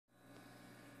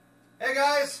Hey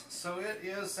guys, so it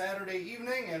is Saturday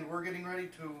evening and we're getting ready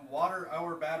to water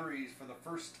our batteries for the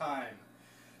first time.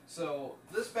 So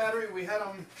this battery, we had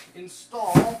them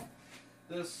install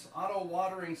this auto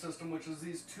watering system, which is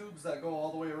these tubes that go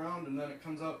all the way around, and then it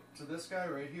comes up to this guy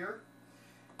right here.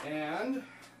 And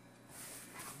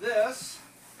this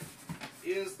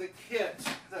is the kit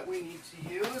that we need to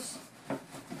use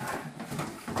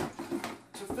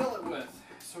to fill it with.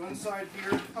 So inside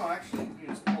here, oh actually, you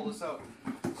can just pull this out.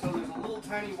 So there's a little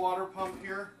tiny water pump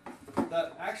here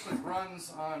that actually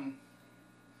runs on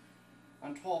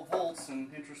 12 volts,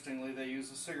 and interestingly they use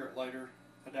a cigarette lighter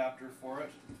adapter for it.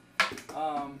 So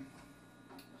I'm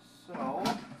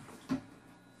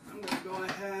going to go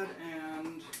ahead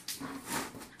and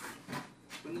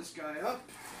open this guy up.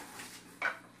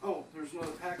 Oh, there's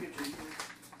another package in here.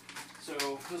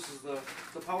 So this is the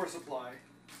power supply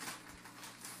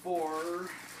for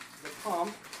the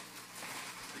pump.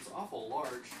 It's awful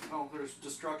large. Oh, there's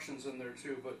destructions in there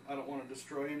too, but I don't want to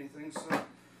destroy anything, so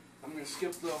I'm going to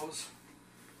skip those.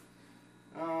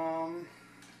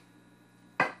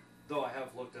 Though I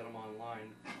have looked at them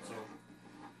online, so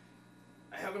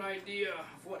I have an idea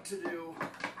of what to do.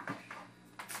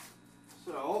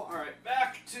 So, all right,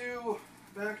 back to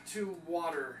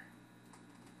water.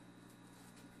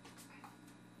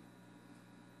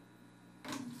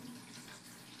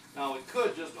 Now we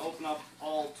could just open up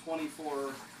all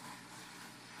 24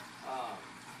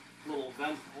 little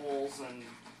vent holes and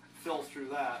fill through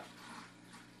that,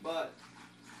 but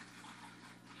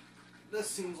this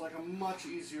seems like a much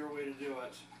easier way to do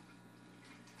it.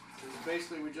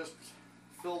 Basically, we just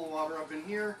fill the water up in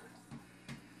here,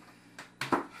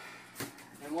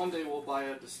 and one day we'll buy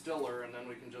a distiller, and then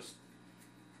we can just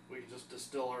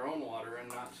distill our own water and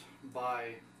not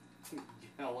buy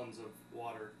gallons of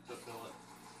water to fill it.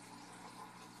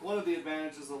 One of the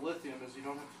advantages of lithium is you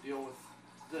don't have to deal with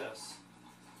this,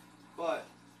 but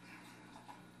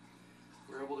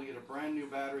we're able to get a brand new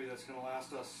battery that's going to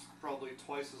last us probably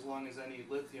twice as long as any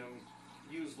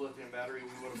used lithium battery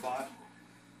we would have bought.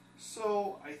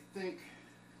 So I think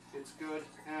it's good,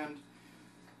 and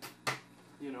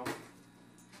you know,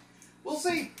 we'll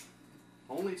see.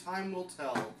 Only time will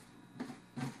tell.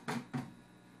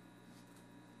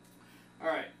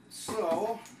 Alright,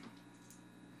 so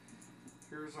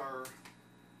here's our, I don't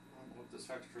know what this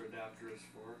extra adapter is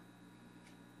for.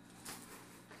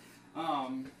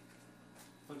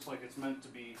 Looks like it's meant to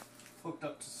be hooked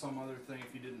up to some other thing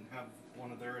if you didn't have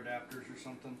one of their adapters or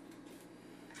something.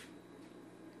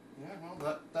 Yeah, well,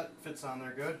 that fits on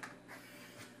there good.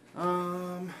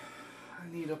 I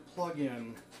need a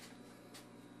plug-in.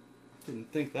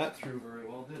 Didn't think that through very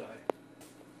well, did I?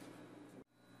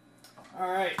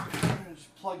 Alright, I'm going to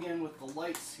just plug in with the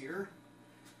lights here.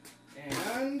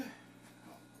 And,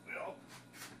 well,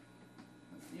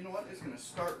 you know what? It's going to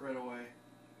start right away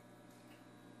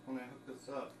when I hook this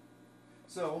up.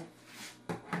 So,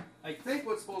 I think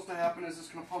what's supposed to happen is it's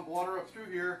going to pump water up through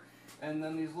here, and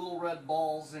then these little red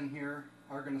balls in here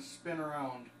are going to spin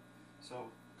around. So,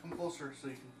 come closer so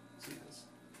you can see this.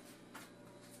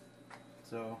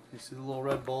 So, you see the little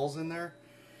red balls in there?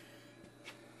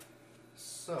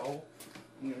 So,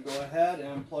 I'm going to go ahead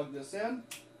and plug this in,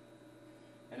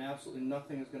 and absolutely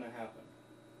nothing is going to happen.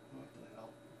 What the hell?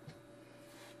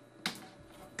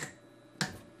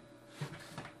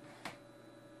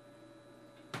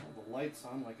 All the lights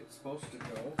on like it's supposed to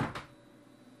go.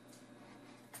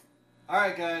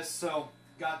 Alright guys, so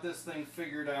got this thing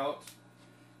figured out.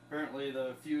 Apparently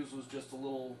the fuse was just a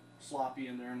little sloppy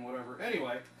in there and whatever.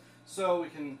 Anyway, so we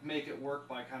can make it work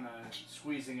by kind of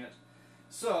squeezing it.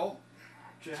 So,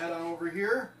 you head on over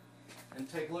here and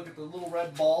take a look at the little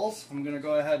red balls. I'm going to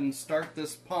go ahead and start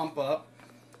this pump up,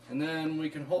 and then we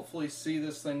can hopefully see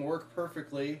this thing work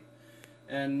perfectly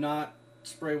and not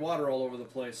spray water all over the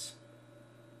place.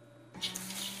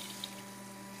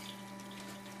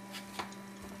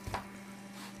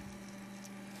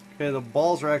 Okay, the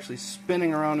balls are actually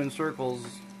spinning around in circles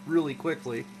really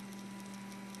quickly.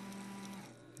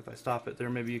 If I stop it there,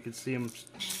 maybe you could see them.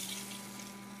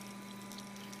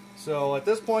 So at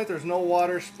this point there's no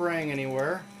water spraying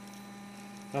anywhere.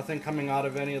 Nothing coming out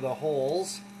of any of the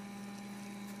holes.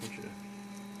 I should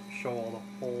show all the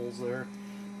holes there.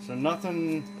 So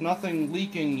nothing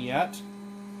leaking yet.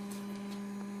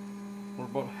 We're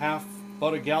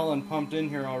about a gallon pumped in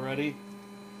here already.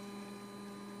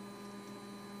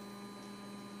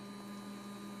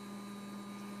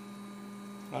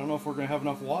 I don't know if we're going to have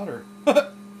enough water.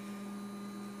 I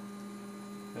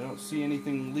don't see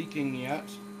anything leaking yet.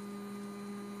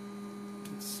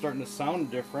 It's starting to sound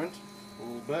different a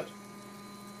little bit.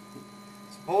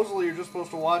 Supposedly you're just supposed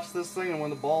to watch this thing, and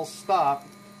when the balls stop,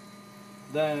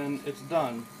 then it's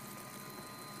done.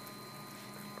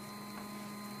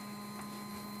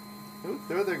 Ooh,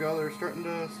 there they go. They're starting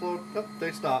to slow. Yep,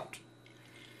 they stopped.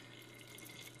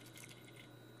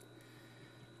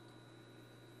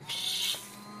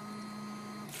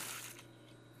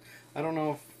 I don't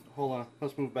know if... Hold on.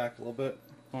 Let's move back a little bit.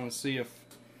 I want to see if...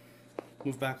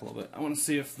 Move back a little bit. I want to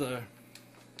see if the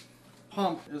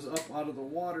pump is up out of the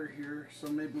water here. So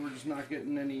maybe we're just not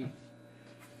getting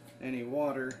any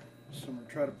water. So I'm going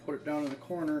to try to put it down in the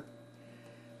corner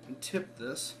and tip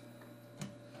this.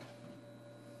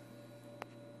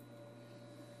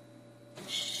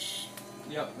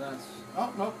 Yep, that's...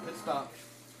 Oh, nope, it stopped.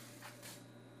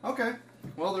 Okay,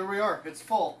 well there we are. It's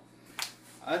full.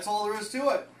 That's all there is to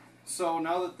it. So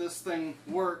now that this thing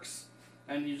works,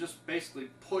 and you just basically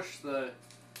push the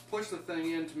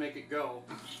thing in to make it go.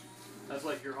 That's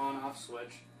like your on-off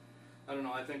switch. I don't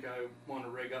know, I think I want to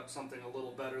rig up something a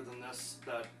little better than this,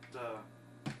 that,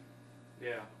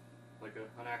 yeah, like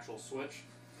an actual switch.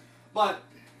 But,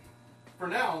 for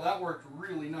now, that worked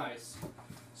really nice.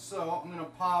 So, I'm going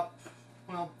to pop,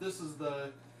 well, this is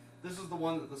the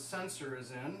one that the sensor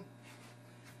is in.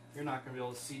 You're not going to be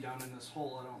able to see down in this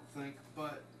hole, I don't think,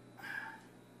 but,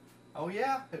 oh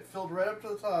yeah, it filled right up to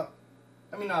the top.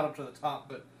 I mean, not up to the top,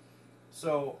 but,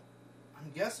 so,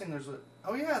 I'm guessing there's a,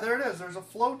 oh yeah, there it is, there's a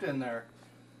float in there.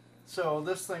 So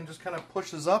this thing just kind of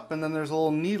pushes up, and then there's a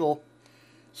little needle.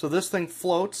 So this thing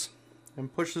floats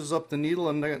and pushes up the needle,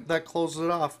 and that closes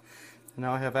it off. And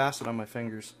now I have acid on my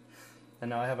fingers. And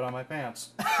now I have it on my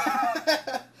pants.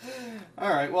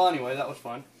 Alright, well anyway, that was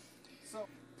fun.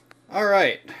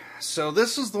 Alright, so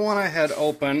this is the one I had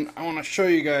open. I want to show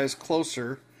you guys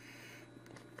closer,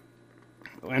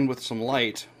 and with some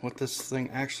light, what this thing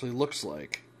actually looks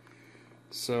like.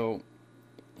 So,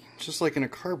 just like in a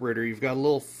carburetor, you've got a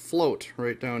little float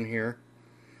right down here.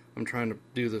 I'm trying to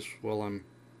do this while I'm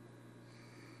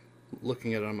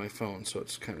looking at it on my phone, so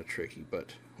it's kind of tricky,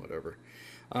 but whatever.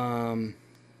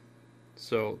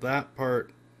 So that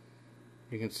part,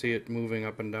 you can see it moving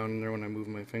up and down in there when I move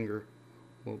my finger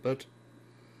a little bit.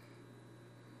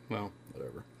 Well,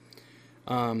 whatever.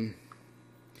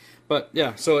 But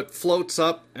yeah, so it floats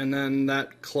up, and then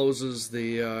that closes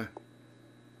the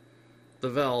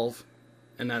valve,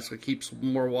 and that's what keeps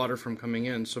more water from coming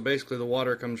in. So basically the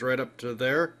water comes right up to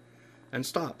there and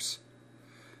stops.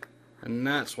 And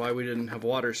that's why we didn't have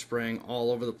water spraying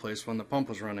all over the place when the pump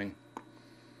was running.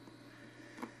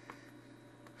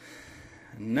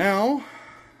 And now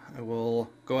I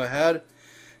will go ahead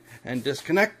and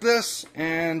disconnect this,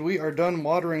 and we are done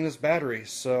watering this battery.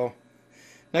 So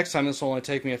next time this will only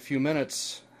take me a few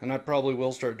minutes, and I probably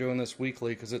will start doing this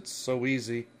weekly because it's so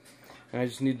easy. And I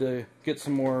just need to get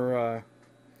some more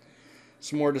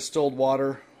distilled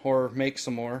water, or make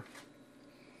some more.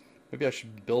 Maybe I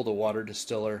should build a water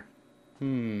distiller.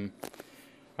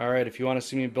 Alright, if you want to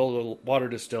see me build a water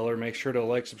distiller, make sure to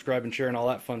like, subscribe, and share, and all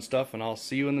that fun stuff, and I'll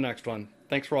see you in the next one.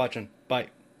 Thanks for watching. Bye.